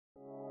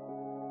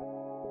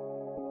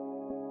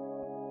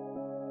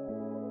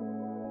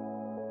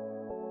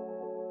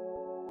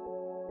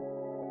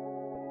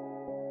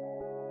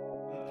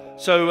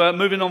So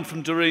moving on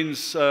from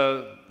Doreen's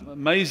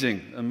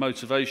amazing and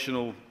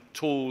motivational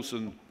tools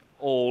and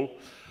all,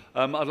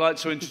 I'd like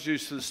to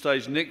introduce to the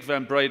stage Nick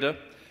van Breda,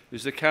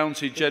 who's the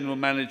County General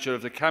Manager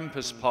of the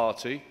Campus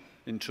Party,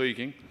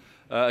 intriguing,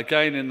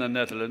 again in the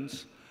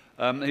Netherlands.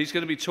 He's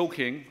going to be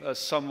talking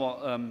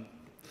somewhat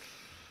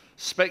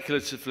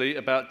speculatively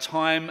about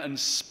time and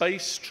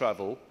space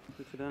travel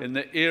in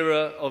the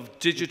era of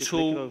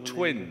digital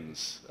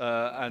twins.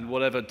 And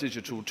whatever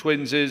digital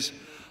twins is,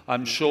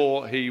 I'm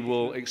sure he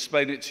will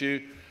explain it to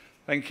you.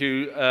 Thank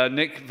you,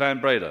 Nick van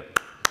Breda.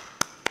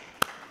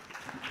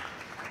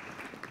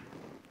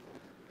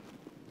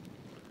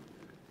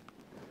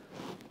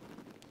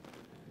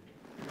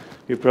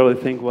 You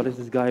probably think, what is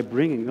this guy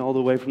bringing all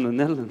the way from the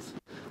Netherlands?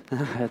 I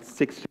had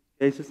 6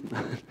 suitcases.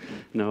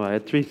 No, I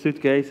had 3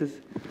 suitcases.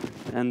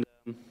 And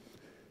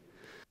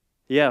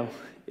yeah,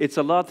 it's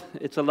a lot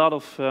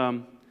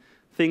of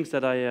things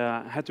that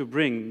I had to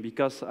bring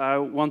because I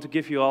want to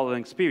give you all an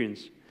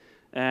experience.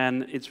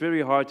 And it's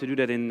very hard to do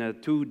that in a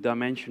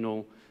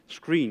 2-dimensional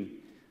screen.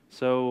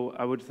 So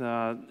I would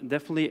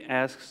definitely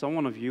ask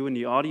someone of you in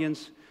the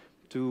audience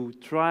to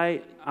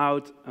try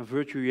out a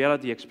virtual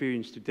reality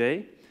experience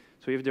today.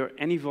 So if there are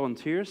any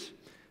volunteers,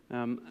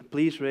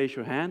 please raise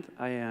your hand.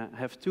 I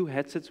have 2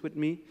 headsets with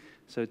me,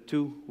 so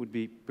 2 would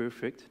be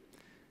perfect.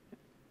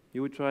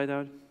 You would try it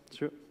out?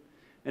 Sure.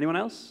 Anyone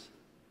else?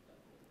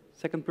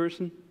 Second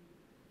person?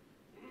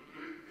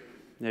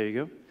 There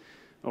you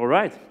go. All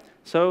right.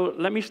 So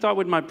let me start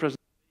with my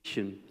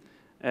presentation.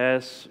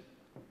 As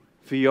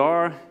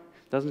VR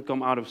doesn't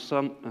come out of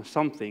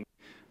something,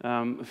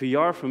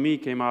 VR for me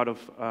came out of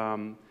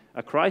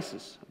a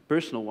crisis, a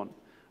personal one.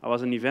 I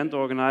was an event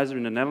organizer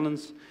in the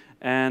Netherlands,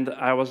 and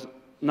I was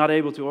not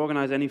able to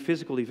organize any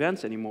physical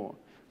events anymore.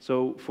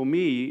 So for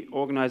me,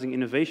 organizing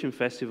innovation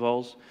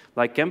festivals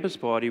like Campus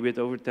Party with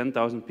over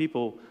 10,000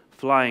 people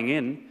flying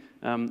in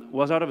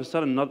was out of a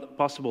sudden not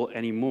possible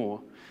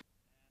anymore.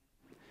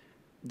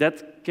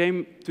 That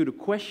came to the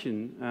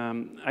question,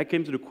 I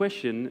came to the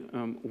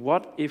question,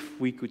 what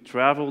if we could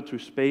travel through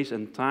space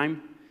and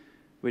time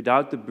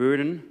without the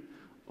burden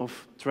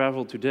of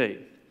travel today?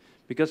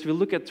 Because if we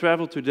look at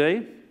travel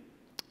today,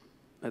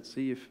 let's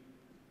see if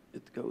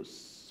it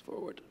goes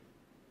forward.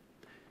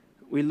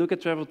 We look at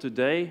travel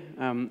today,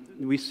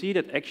 we see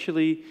that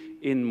actually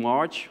in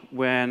March,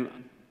 when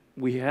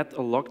we had a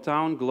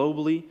lockdown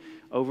globally,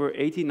 over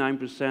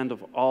 89%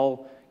 of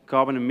all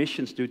carbon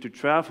emissions due to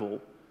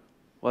travel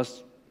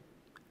was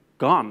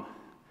gone.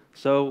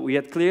 So we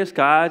had clear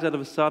skies out of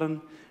a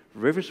sudden,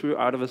 rivers were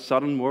out of a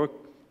sudden more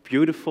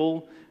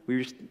beautiful, we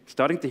were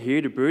starting to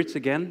hear the birds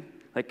again.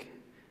 Like,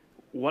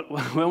 when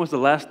was the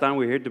last time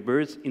we heard the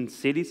birds in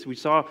cities? We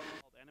saw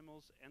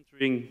animals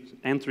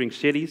entering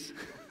cities.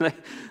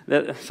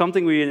 That's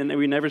something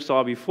we never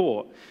saw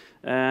before.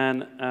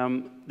 And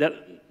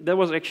that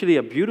was actually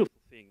a beautiful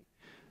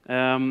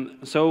thing.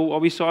 So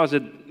what we saw is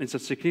that it's a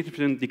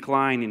significant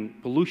decline in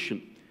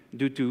pollution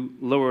due to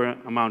lower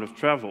amount of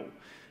travel.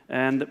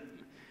 And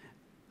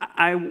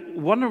I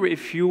wonder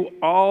if you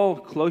all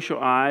close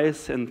your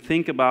eyes and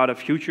think about a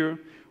future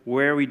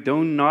where we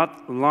do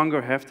not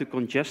longer have to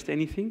congest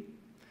anything.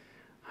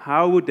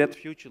 How would that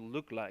future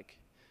look like?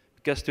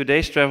 Because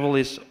today's travel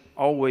is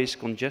always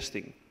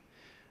congesting.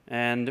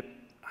 And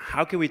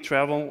how can we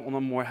travel on a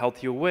more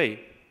healthier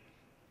way?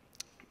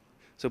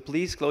 So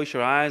please close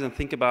your eyes and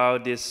think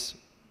about this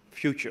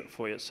future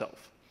for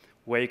yourself,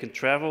 where you can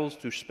travel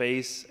through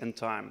space and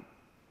time.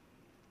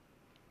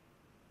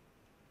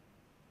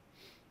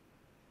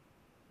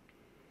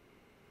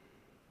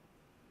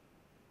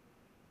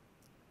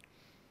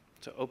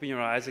 So open your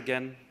eyes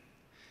again.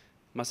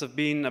 Must have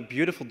been a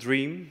beautiful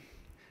dream,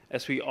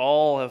 as we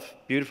all have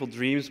beautiful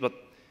dreams, but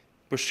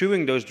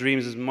pursuing those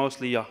dreams is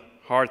mostly a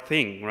hard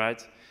thing,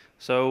 right?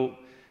 So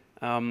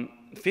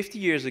 50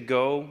 years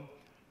ago,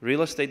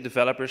 real estate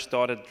developers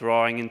started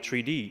drawing in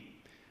 3D.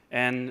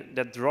 And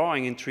that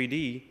drawing in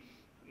 3D,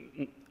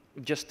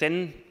 just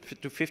 10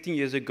 to 15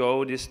 years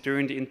ago, this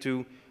turned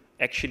into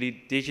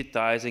actually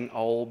digitizing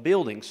all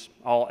buildings,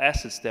 all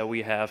assets that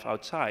we have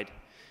outside.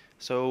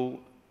 So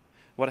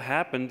what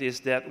happened is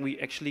that we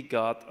actually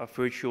got a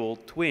virtual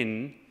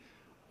twin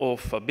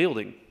of a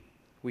building.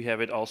 We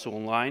have it also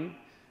online,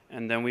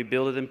 and then we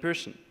build it in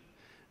person.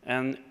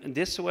 And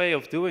this way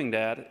of doing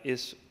that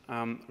is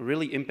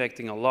really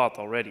impacting a lot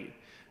already.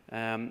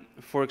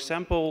 For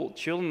example,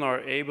 children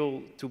are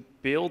able to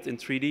build in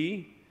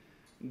 3D,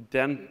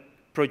 then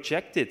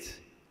project it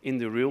in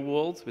the real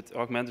world with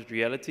augmented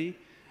reality,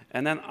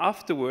 and then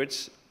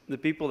afterwards, the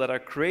people that are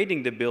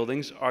creating the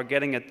buildings are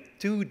getting a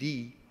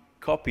 2D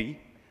copy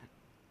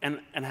and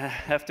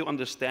have to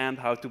understand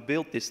how to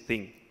build this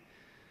thing.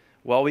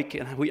 Well,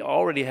 we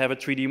already have a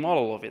 3D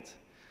model of it.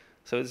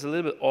 So it's a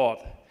little bit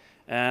odd.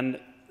 And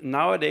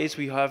nowadays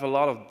we have a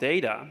lot of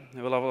data, we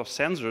have a lot of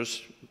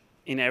sensors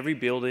in every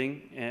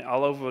building,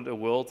 all over the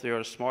world. There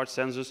are smart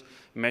sensors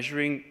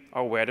measuring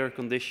our weather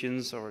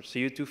conditions, our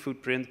CO2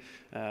 footprint,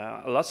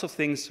 lots of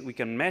things we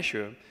can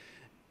measure.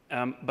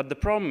 But the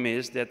problem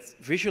is that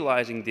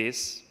visualizing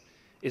this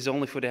is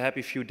only for the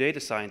happy few data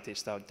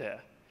scientists out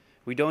there.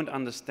 We don't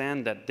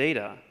understand that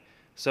data.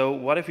 So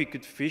what if we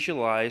could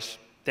visualize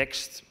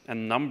text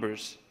and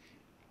numbers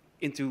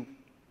into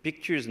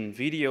pictures and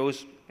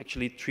videos,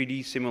 actually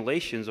 3D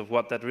simulations of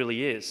what that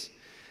really is?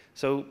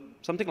 So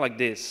something like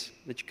this,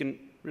 that you can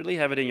really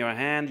have it in your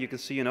hand, you can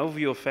see an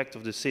overview effect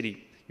of the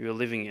city you're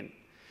living in.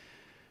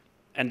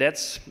 And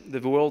that's the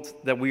world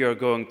that we are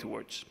going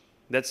towards.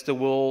 That's the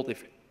world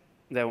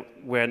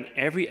where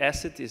every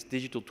asset is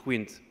digital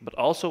twinned, but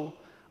also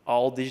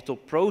all digital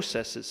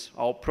processes,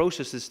 all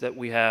processes that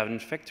we have in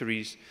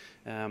factories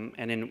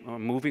and in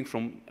moving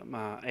from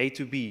A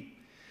to B.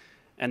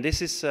 And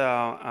this is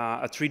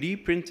a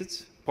 3D printed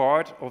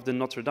part of the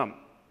Notre Dame.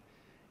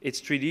 It's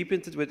 3D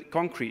printed with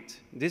concrete.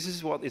 This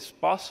is what is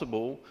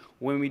possible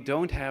when we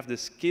don't have the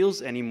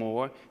skills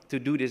anymore to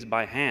do this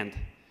by hand.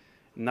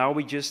 Now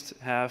we just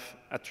have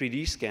a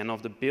 3D scan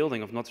of the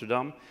building of Notre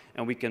Dame,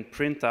 and we can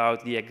print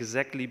out the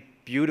exactly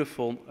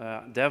beautiful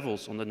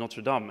devils on the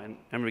Notre Dame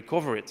and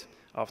recover it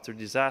after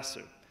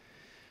disaster.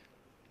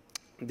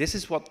 This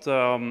is what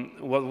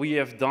we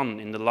have done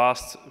in the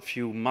last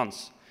few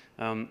months.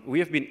 We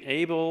have been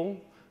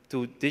able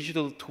to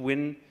digital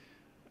twin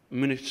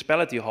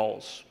municipality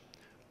halls,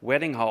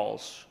 wedding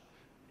halls,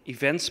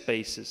 event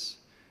spaces,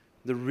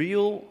 the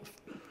real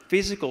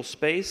physical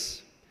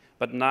space,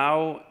 but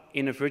now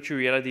in a virtual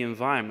reality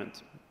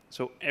environment.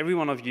 So every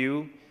one of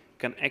you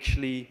can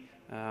actually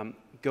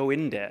go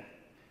in there,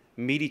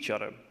 meet each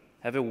other,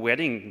 have a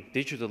wedding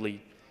digitally,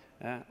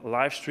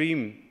 live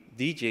stream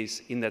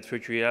DJs in that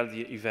virtual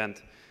reality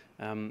event.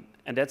 And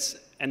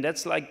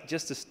that's like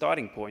just the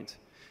starting point,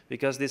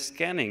 because this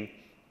scanning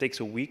takes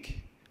a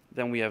week,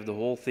 then we have the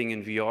whole thing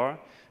in VR,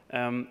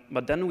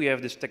 but then we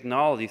have this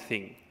technology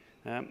thing,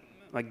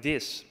 like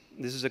this.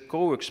 This is a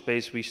co-work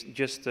space we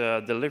just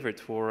delivered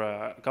for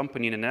a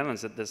company in the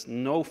Netherlands that there's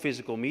no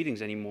physical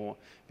meetings anymore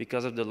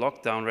because of the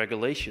lockdown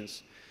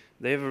regulations.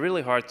 They have a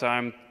really hard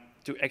time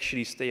to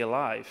actually stay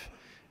alive.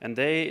 And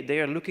they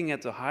are looking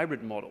at the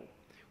hybrid model,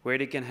 where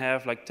they can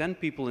have like 10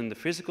 people in the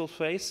physical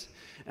space,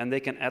 and they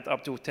can add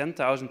up to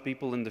 10,000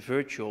 people in the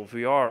virtual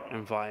VR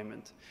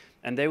environment.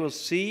 And they will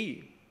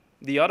see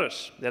the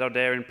others that are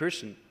there in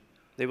person.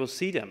 They will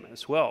see them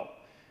as well.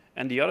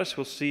 And the others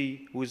will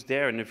see who is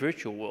there in the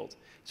virtual world.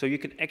 So you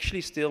can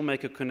actually still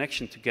make a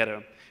connection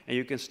together, and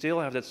you can still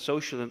have that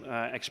social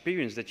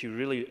experience that you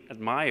really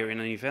admire in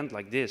an event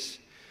like this.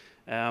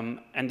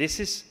 And this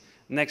is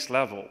next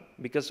level,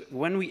 because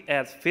when we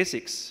add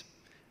physics,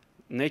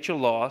 nature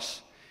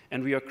laws,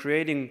 and we are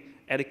creating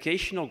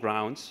educational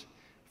grounds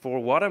for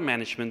water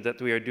management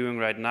that we are doing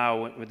right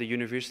now with the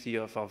University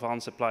of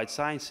Advanced Applied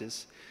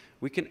Sciences,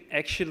 we can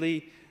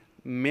actually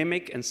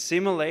mimic and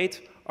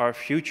simulate our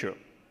future.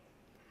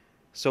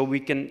 So we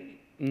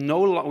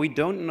no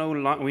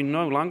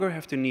longer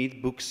have to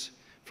need books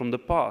from the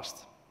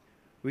past.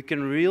 We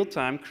can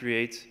real-time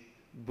create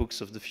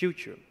books of the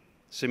future.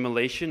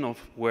 Simulation of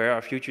where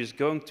our future is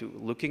going to,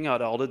 looking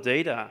at all the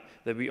data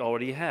that we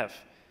already have.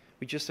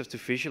 We just have to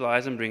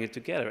visualize and bring it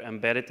together,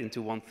 embed it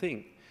into one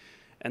thing.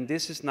 And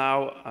this is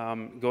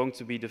now going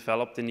to be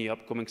developed in the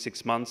upcoming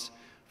 6 months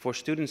for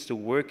students to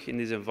work in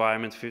this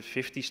environment,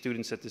 50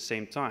 students at the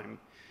same time.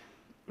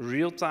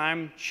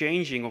 Real-time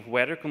changing of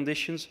weather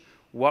conditions,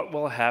 what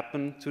will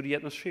happen to the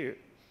atmosphere?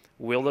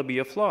 Will there be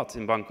a flood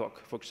in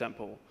Bangkok, for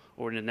example,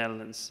 or in the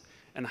Netherlands?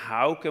 And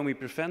how can we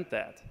prevent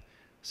that?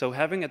 So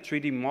having a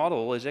 3D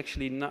model is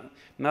actually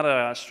not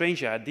a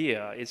strange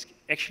idea. It's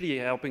actually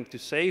helping to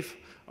save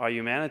our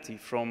humanity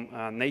from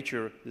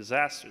nature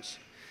disasters.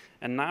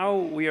 And now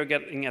we are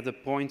getting at the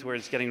point where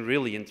it's getting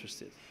really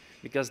interesting,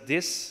 because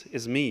this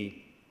is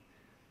me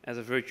as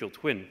a virtual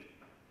twin.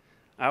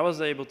 I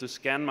was able to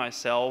scan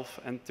myself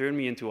and turn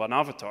me into an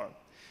avatar.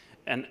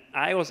 And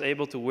I was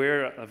able to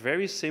wear a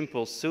very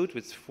simple suit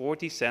with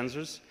 40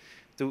 sensors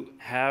to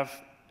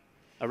have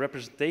a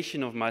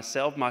representation of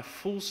myself, my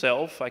full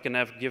self. I can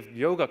give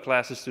yoga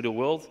classes to the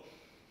world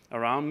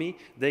around me.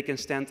 They can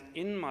stand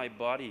in my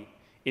body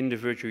in the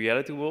virtual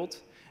reality world,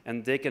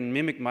 and they can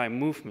mimic my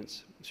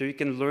movements. So you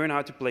can learn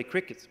how to play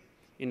cricket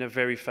in a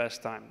very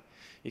fast time.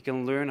 You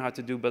can learn how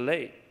to do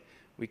ballet.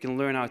 We can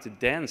learn how to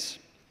dance,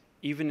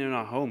 even in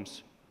our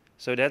homes.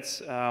 So that's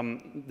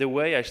the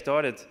way I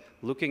started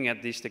looking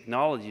at these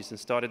technologies and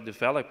started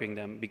developing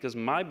them, because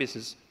my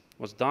business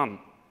was done.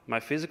 My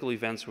physical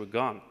events were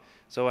gone.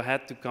 So I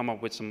had to come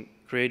up with some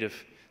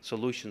creative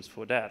solutions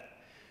for that.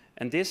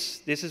 And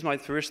this is my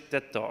first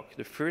TED Talk,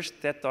 the first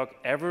TED Talk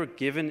ever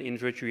given in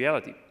virtual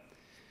reality.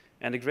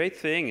 And the great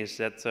thing is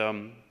that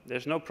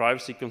there's no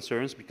privacy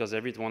concerns, because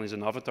everyone is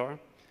an avatar.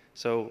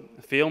 So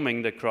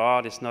filming the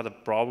crowd is not a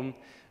problem.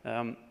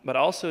 But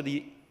also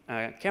the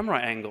camera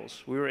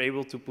angles. We were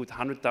able to put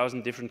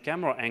 100,000 different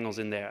camera angles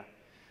in there.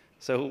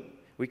 So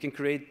we can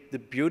create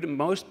the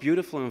most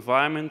beautiful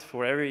environment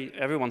for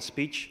everyone's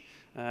speech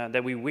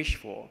that we wish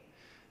for.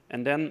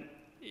 And then,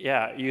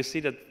 yeah, you see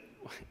that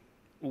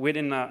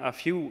within a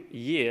few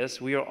years,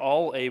 we are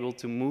all able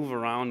to move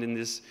around in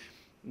this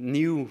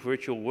new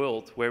virtual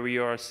world where we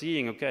are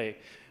seeing, okay,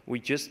 We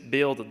just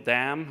built a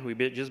dam,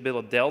 just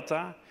built a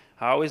delta.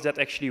 How is that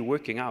actually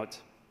working out?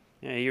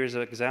 Yeah, here's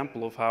an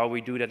example of how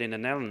we do that in the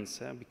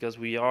Netherlands, because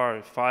we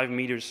are 5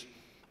 meters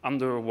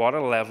under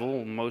water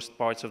level in most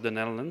parts of the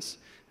Netherlands,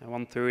 and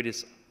 1/3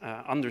 is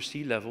under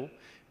sea level.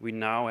 We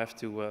now have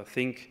to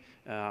think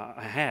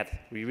ahead.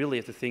 We really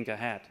have to think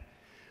ahead.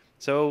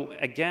 So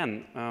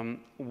again,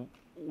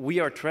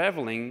 we are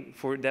traveling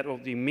for that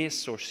what we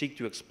miss or seek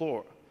to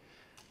explore.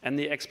 And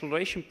the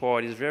exploration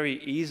part is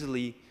very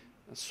easily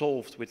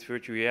solved with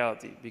virtual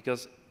reality,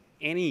 because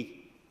any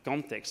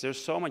context,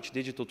 there's so much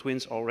digital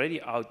twins already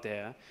out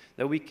there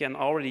that we can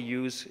already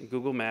use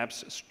Google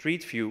Maps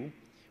Street View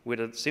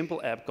with a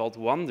simple app called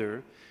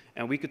Wonder,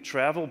 and we could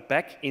travel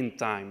back in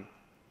time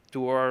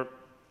to our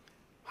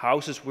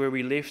houses where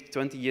we lived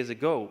 20 years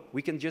ago.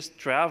 We can just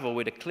travel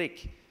with a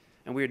click,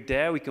 and we're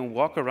there, we can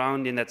walk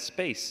around in that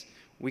space.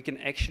 We can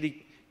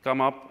actually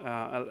come up,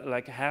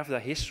 like have the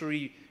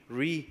history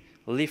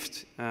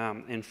relived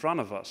in front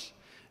of us.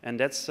 And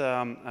that's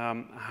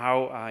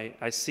how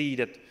I see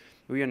that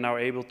we are now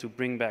able to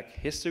bring back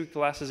history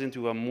classes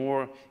into a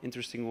more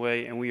interesting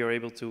way, and we are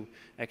able to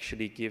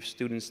actually give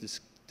students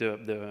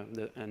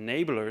the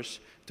enablers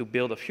to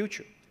build a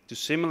future, to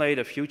simulate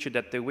a future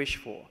that they wish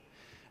for.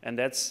 And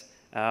that's,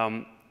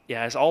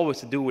 yeah, it's always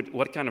to do with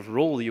what kind of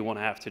role do you want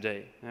to have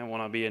today. I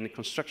want to be in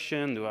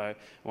construction, do I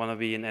want to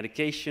be in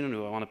education,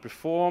 do I want to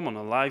perform on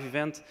a live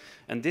event?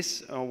 And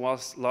this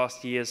was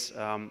last year's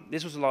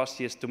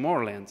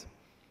Tomorrowland.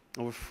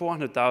 Over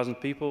 400,000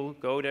 people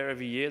go there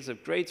every year. It's a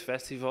great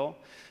festival.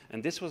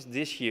 And this was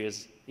this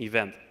year's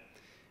event.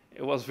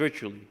 It was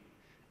virtually.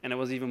 And it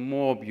was even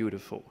more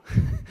beautiful.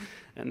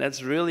 And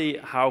that's really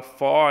how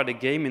far the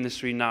game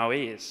industry now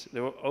is.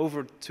 There were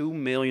over 2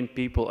 million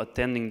people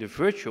attending the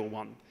virtual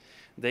one.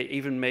 They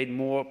even made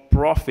more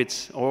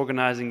profits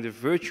organizing the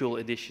virtual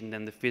edition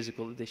than the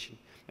physical edition.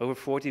 Over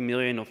 40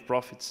 million of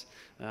profits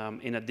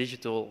in a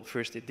digital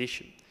first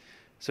edition.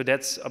 So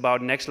that's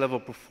about next level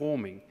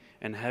performing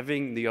and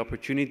having the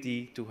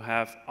opportunity to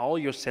have all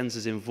your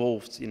senses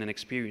involved in an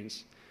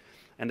experience.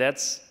 And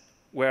that's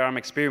where I'm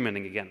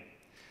experimenting again.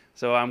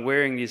 So I'm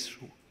wearing these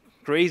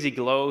crazy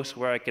glows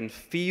where I can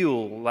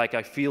feel like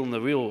I feel in the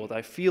real world.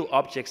 I feel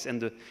objects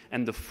and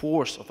the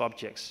force of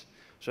objects.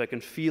 So I can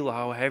feel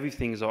how heavy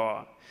things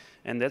are.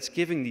 And that's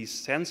giving these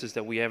senses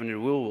that we have in the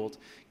real world,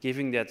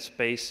 giving that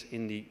space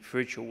in the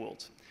virtual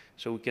world.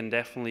 So we can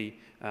definitely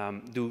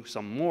do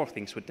some more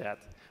things with that,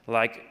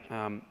 like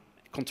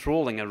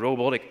controlling a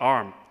robotic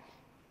arm,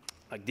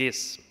 like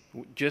this,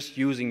 just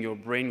using your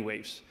brain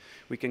waves.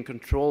 We can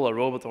control a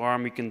robot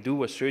arm, we can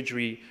do a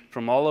surgery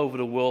from all over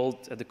the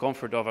world at the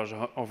comfort of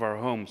our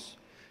homes.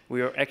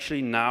 We are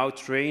actually now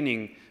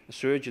training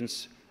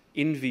surgeons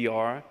in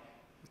VR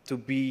to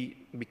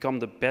become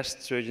the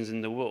best surgeons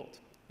in the world,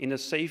 in a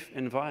safe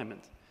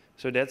environment.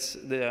 So that's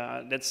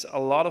a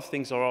lot of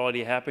things are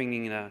already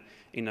happening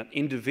in an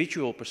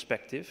individual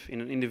perspective,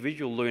 in an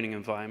individual learning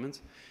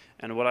environment.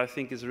 And what I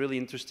think is really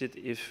interesting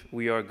if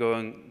we are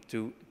going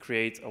to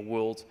create a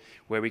world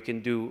where we can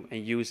do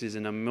and use this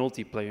in a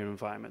multiplayer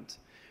environment.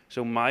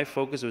 So my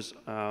focus has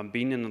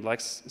been in the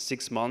last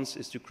 6 months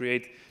is to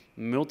create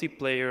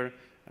multiplayer,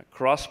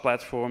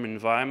 cross-platform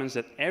environments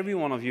that every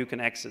one of you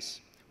can access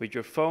with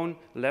your phone,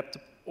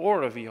 laptop,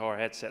 or a VR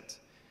headset.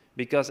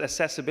 Because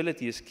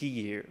accessibility is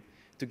key here,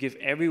 to give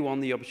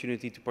everyone the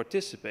opportunity to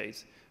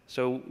participate.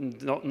 So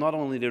not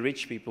only the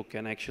rich people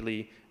can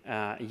actually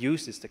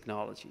use this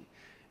technology.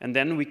 And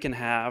then we can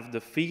have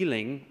the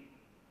feeling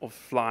of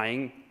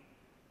flying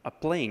a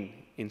plane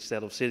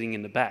instead of sitting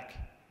in the back.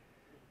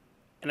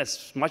 And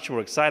that's much more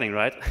exciting,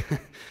 right?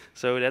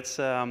 So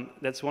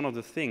that's one of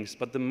the things.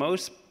 But the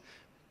most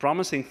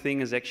promising thing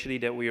is actually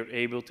that we are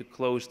able to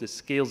close the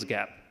skills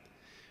gap.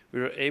 We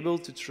are able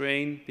to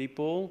train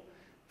people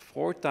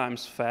 4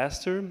 times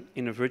faster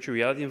in a virtual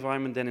reality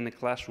environment than in a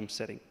classroom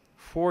setting.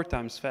 4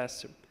 times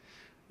faster.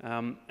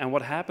 And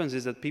what happens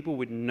is that people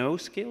with no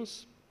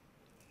skills,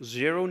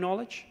 0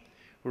 knowledge,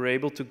 we're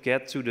able to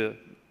get to the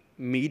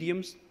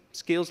medium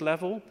skills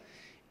level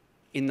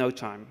in no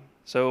time.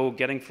 So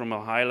getting from a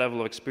high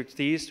level of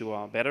expertise to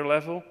a better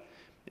level,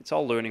 it's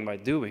all learning by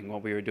doing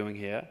what we are doing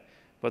here.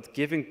 But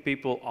giving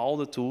people all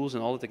the tools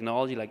and all the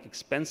technology, like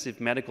expensive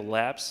medical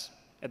labs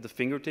at the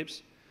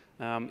fingertips,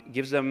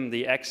 gives them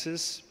the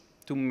access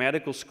to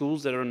medical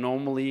schools that are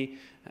normally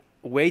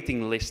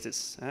waiting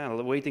lists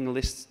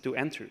to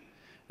enter.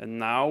 And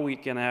now we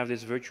can have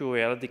this virtual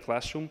reality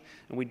classroom,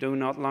 and we do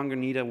not longer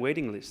need a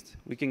waiting list.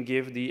 We can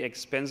give the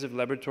expensive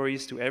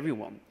laboratories to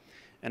everyone.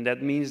 And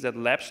that means that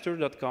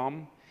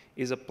Labster.com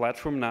is a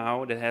platform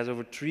now that has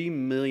over 3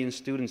 million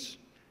students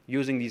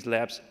using these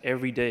labs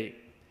every day.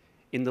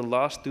 In the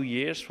last 2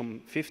 years,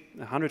 from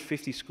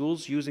 150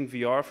 schools using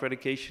VR for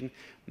education,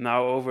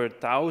 now over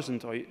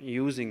 1,000 are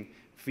using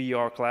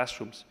VR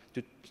classrooms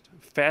to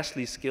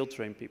fastly skill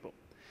train people.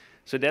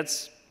 So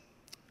that's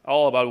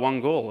all about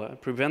one goal,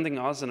 preventing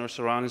us and our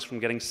surroundings from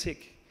getting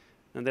sick.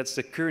 And that's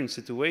the current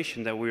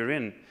situation that we're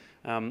in.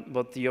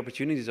 But the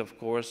opportunities, of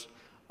course,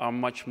 are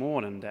much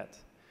more than that.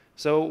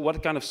 So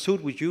what kind of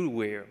suit would you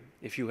wear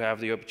if you have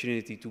the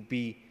opportunity to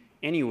be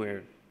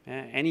anywhere,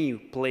 any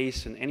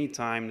place and any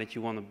time that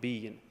you want to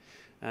be in?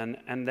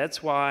 And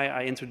that's why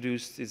I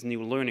introduced this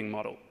new learning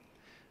model.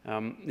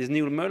 This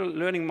new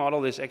learning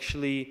model is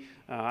actually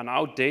an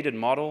outdated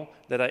model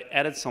that I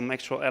added some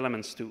extra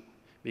elements to,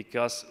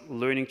 because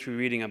learning through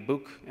reading a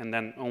book and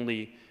then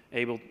only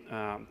able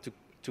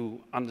to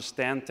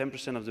understand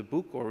 10% of the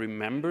book or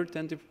remember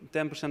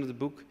 10% of the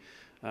book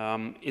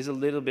is a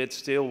little bit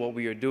still what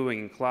we are doing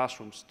in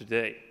classrooms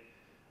today.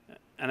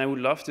 And I would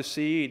love to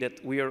see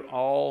that we are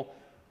all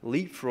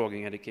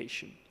leapfrogging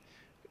education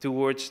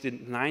towards the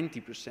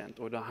 90%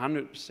 or the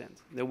 100%,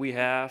 that we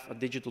have a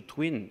digital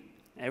twin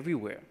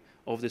everywhere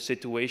of the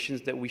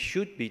situations that we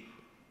should be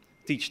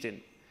taught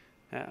in.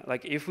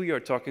 Like if we are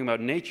talking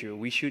about nature,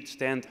 we should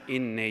stand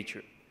in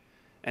nature.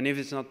 And if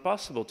it's not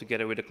possible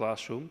together with the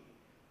classroom,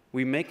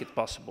 we make it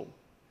possible.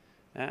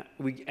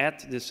 We add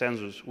the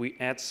sensors, we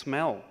add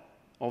smell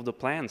of the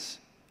plants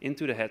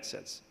into the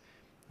headsets.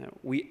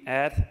 We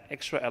add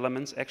extra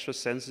elements, extra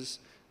senses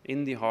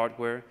in the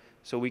hardware,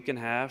 so we can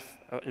have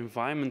an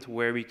environment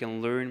where we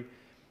can learn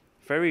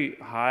very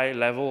high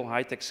level,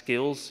 high-tech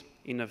skills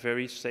in a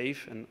very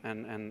safe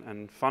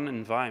and fun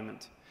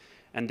environment.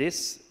 And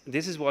this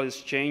is what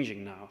is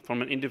changing now,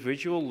 from an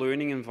individual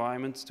learning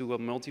environment to a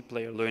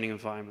multiplayer learning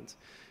environment.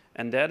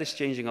 And that is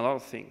changing a lot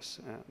of things.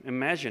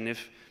 Imagine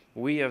if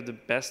we have the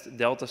best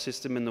Delta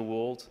system in the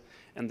world,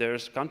 and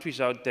there's countries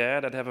out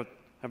there that have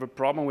a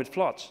problem with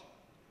floods.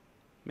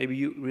 Maybe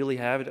you really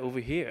have it over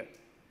here.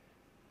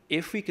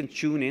 If we can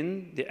tune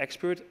in the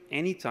expert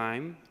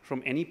anytime,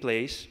 from any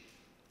place,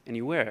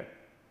 anywhere,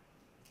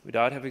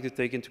 without having to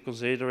take into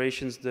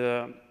considerations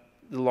the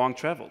long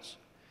travels,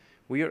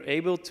 we are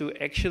able to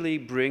actually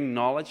bring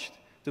knowledge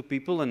to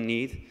people in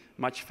need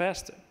much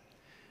faster.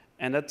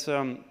 And that's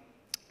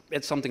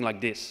something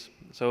like this.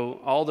 So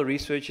all the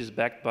research is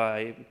backed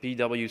by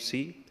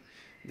PwC.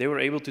 They were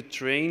able to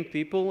train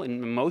people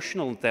in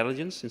emotional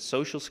intelligence and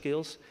social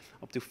skills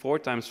up to 4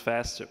 times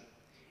faster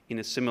in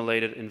a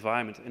simulated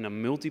environment, in a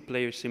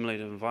multiplayer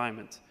simulated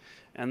environment.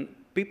 And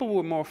people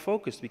were more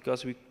focused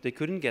because they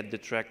couldn't get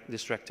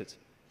distracted.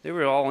 They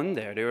were all in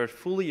there. They were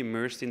fully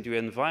immersed into the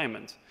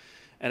environment.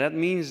 And that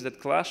means that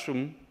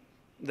classroom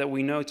that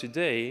we know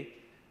today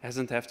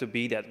doesn't have to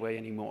be that way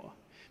anymore,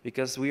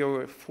 because we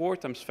are 4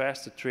 times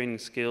faster training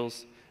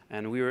skills,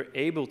 and we were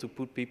able to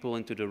put people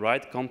into the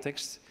right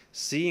context,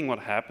 seeing what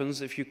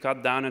happens if you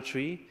cut down a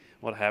tree,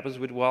 what happens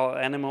with wild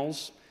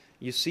animals.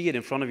 You see it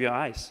in front of your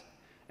eyes,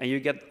 and you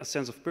get a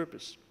sense of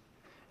purpose.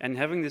 And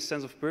having this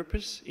sense of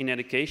purpose in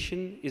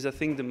education is, I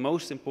think, the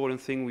most important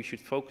thing we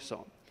should focus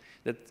on.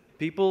 That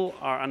people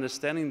are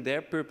understanding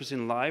their purpose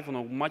in life in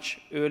a much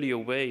earlier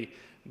way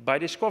by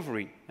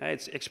discovery.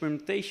 It's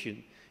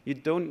experimentation. You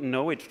don't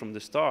know it from the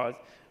start,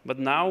 but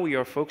now we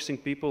are focusing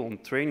people on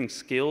training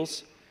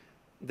skills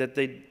that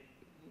they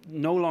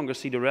no longer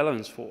see the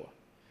relevance for.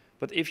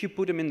 But if you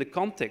put them in the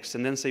context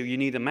and then say you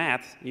need a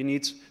math, you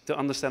need to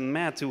understand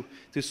math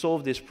to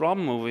solve this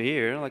problem over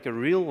here, like a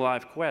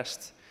real-life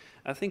quest,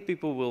 I think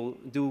people will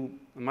do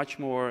much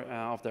more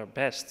of their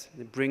best.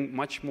 They bring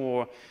much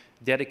more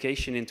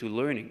dedication into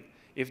learning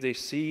if they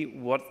see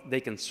what they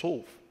can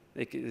solve.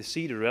 They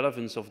see the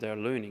relevance of their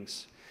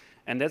learnings.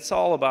 And that's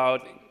all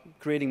about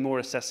creating more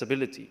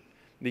accessibility,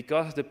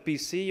 because the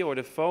PC or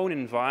the phone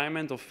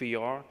environment of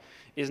VR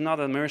is not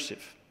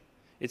immersive.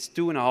 It's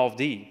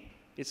 2.5D.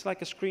 It's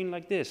like a screen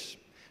like this.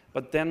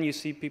 But then you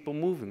see people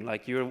moving,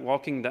 like you're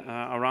walking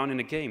around in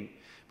a game.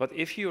 But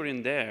if you're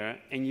in there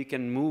and you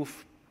can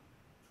move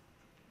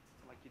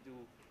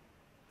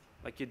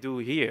like you do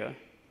here,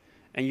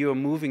 and you're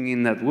moving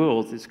in that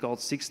world, it's called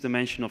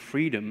 6-dimensional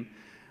freedom,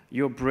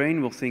 your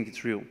brain will think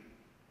it's real.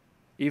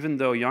 Even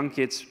though young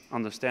kids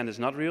understand it's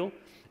not real,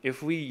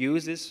 if we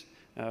use this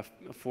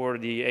for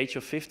the age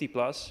of 50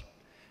 plus,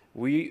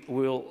 we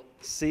will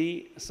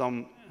see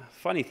some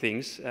funny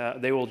things.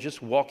 They will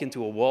just walk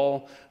into a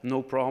wall,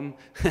 no problem,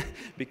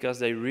 because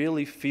they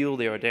really feel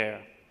they are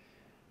there.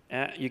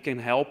 You can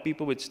help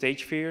people with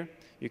stage fear.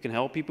 You can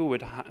help people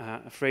with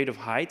afraid of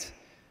height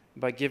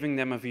by giving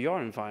them a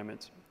VR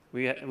environment.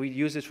 We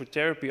use this for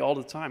therapy all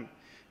the time.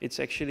 It's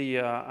actually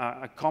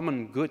a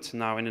common good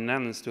now in the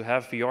Netherlands to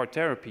have VR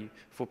therapy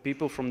for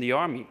people from the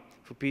army,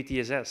 for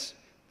PTSS,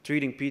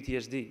 treating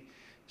PTSD.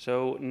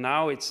 So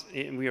now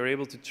we are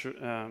able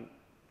to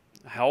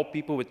help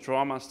people with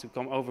traumas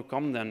to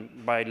overcome them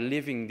by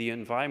living the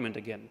environment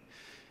again.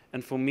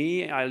 And for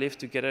me, I lived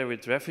together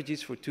with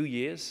refugees for 2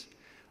 years.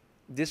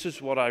 This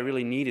is what I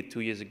really needed 2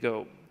 years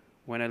ago.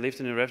 When I lived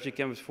in a refugee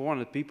camp with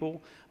 400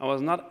 people, I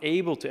was not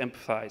able to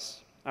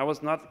empathize. I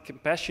was not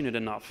compassionate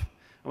enough.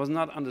 I was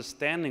not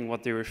understanding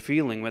what they were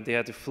feeling when they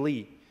had to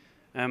flee.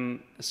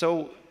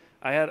 So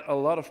I had a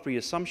lot of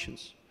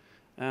pre-assumptions.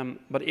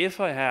 But if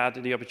I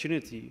had the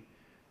opportunity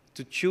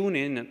to tune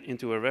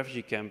into a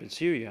refugee camp in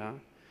Syria,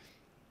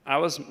 I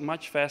was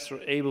much faster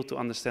able to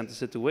understand the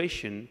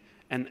situation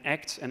and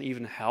act and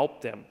even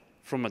help them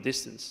from a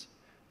distance.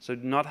 So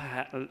not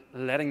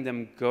letting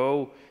them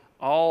go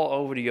all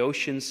over the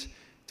oceans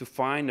to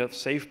find a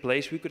safe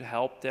place, we could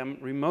help them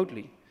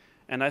remotely.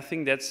 And I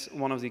think that's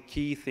one of the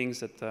key things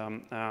that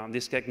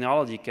this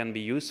technology can be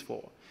used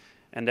for.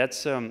 And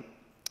that's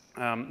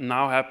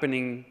now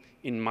happening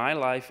in my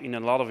life in a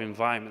lot of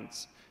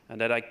environments, and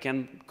that I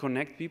can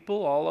connect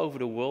people all over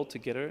the world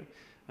together.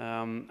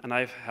 And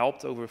I've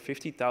helped over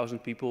 50,000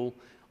 people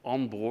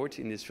on board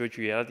in this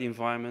virtual reality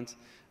environment,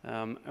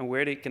 and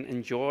where they can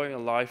enjoy a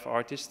live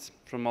artist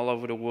from all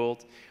over the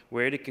world,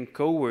 where they can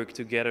co-work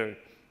together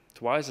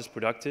twice as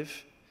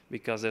productive,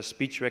 because there's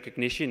speech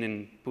recognition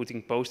and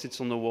putting post-its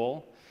on the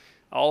wall.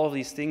 All of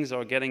these things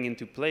are getting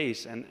into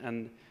place,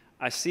 and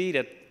I see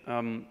that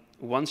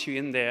once you're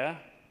in there,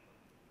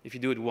 if you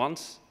do it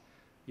once,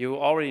 you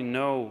already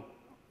know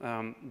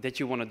that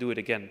you want to do it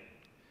again.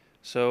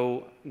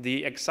 So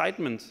the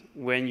excitement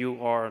when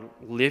you are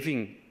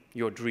living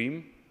your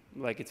dream,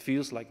 like it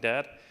feels like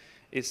that,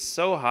 is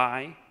so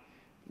high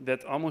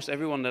that almost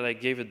everyone that I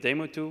gave a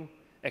demo to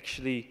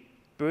actually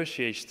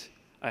purchased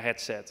a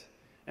headset.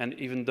 And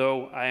even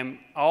though I am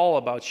all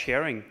about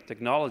sharing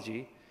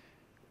technology,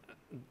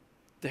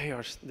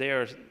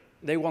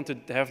 they want to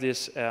have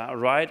this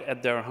right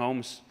at their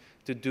homes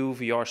to do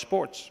VR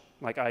sports.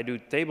 Like I do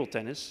table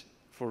tennis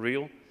for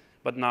real,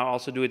 but now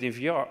also do it in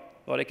VR.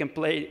 Or I can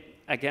play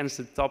against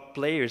the top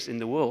players in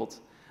the world.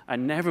 I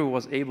never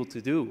was able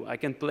to do. I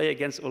can play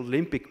against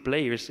Olympic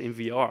players in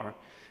VR.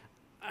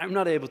 I'm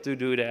not able to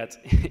do that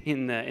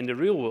in the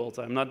real world.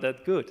 I'm not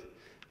that good.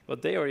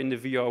 But they are in the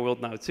VR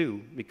world now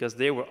too, because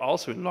they were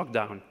also in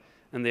lockdown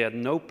and they had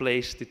no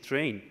place to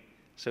train.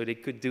 So they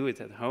could do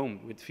it at home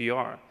with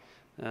VR.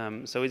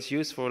 So it's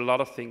used for a lot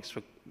of things,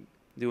 for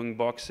doing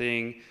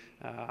boxing,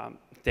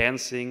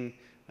 dancing,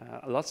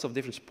 lots of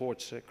different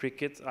sports,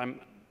 cricket.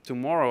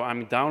 Tomorrow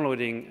I'm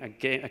downloading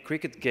a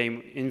cricket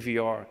game in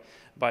VR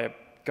by a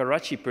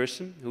Karachi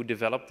person who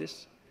developed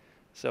this.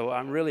 So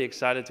I'm really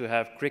excited to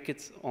have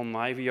cricket on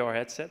my VR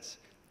headsets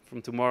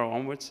from tomorrow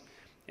onwards,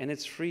 and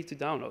it's free to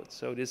download.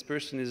 So this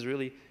person is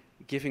really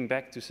giving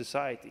back to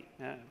society,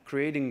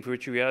 creating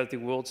virtual reality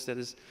worlds that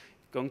is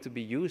going to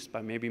be used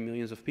by maybe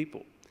millions of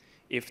people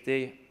if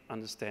they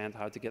understand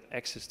how to get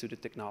access to the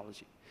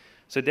technology.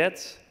 So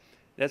that's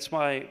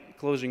my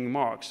closing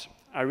remarks.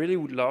 I really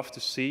would love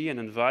to see and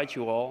invite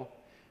you all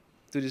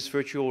to this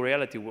virtual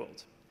reality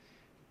world.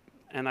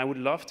 And I would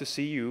love to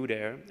see you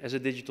there as a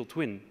digital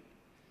twin,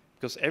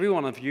 because every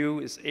one of you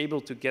is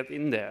able to get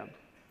in there.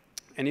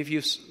 And if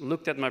you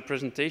looked at my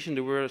presentation,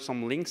 there were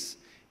some links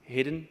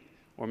hidden,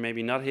 or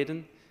maybe not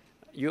hidden.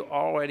 You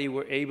already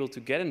were able to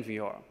get in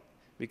VR,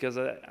 because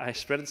I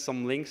spread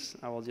some links.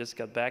 I will just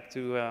get back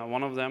to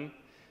one of them,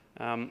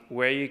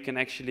 where you can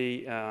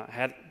actually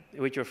head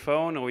with your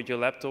phone or with your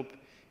laptop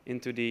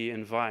into the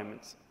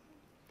environment.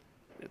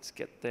 Let's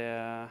get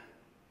there.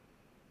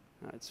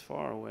 It's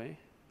far away.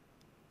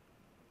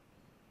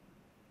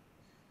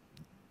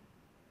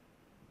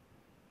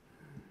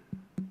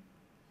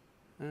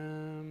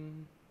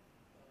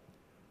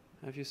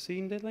 Have you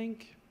seen the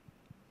link?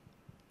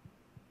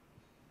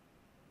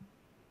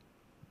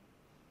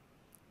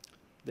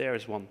 There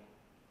is one,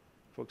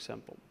 for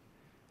example.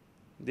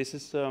 This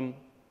is, let me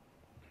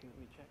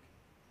check.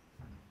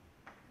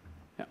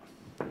 Yeah.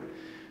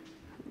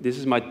 This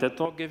is my TED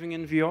Talk giving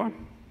in VR.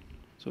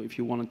 So if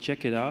you want to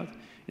check it out,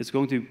 it's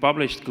going to be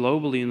published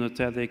globally in the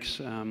TEDx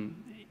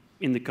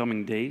in the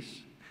coming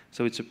days.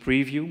 So it's a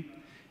preview.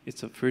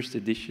 It's a first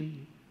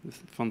edition. The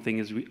fun thing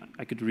is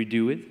I could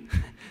redo it.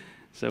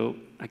 So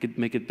I could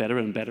make it better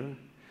and better.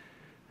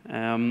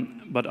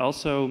 But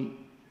also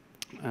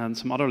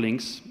some other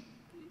links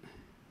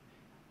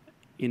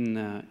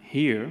in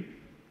here.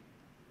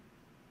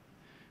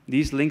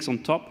 These links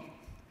on top,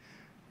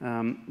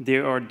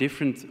 there are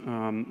different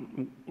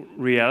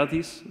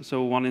realities.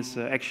 So one is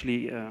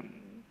actually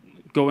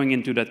going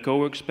into that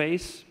co-work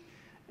space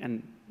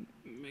and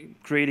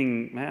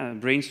creating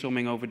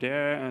brainstorming over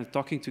there,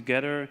 talking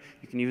together.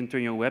 You can even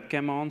turn your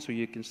webcam on, so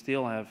you can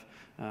still have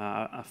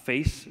a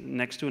face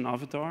next to an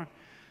avatar.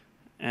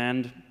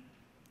 And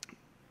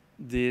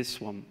this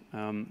one,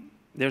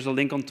 there's a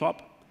link on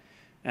top,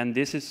 and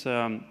this is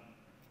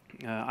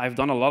I've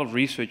done a lot of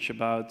research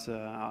about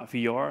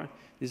VR.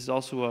 This is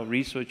also a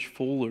research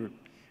folder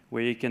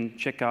where you can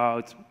check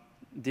out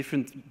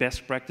different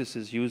best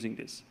practices using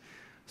this.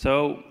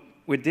 So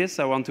with this,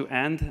 I want to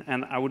end,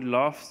 and I would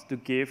love to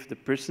give the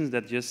persons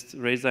that just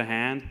raised their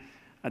hand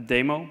a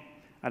demo.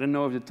 I don't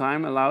know if the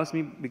time allows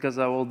me, because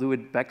I will do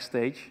it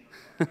backstage.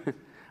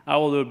 I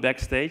will do it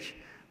backstage.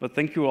 But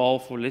thank you all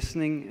for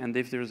listening, and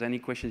if there's any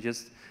questions,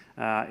 just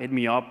hit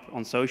me up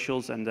on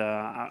socials, and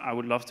I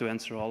would love to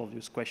answer all of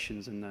those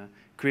questions and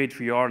create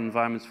VR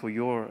environments for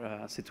your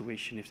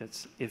situation,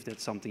 if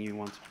that's something you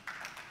want.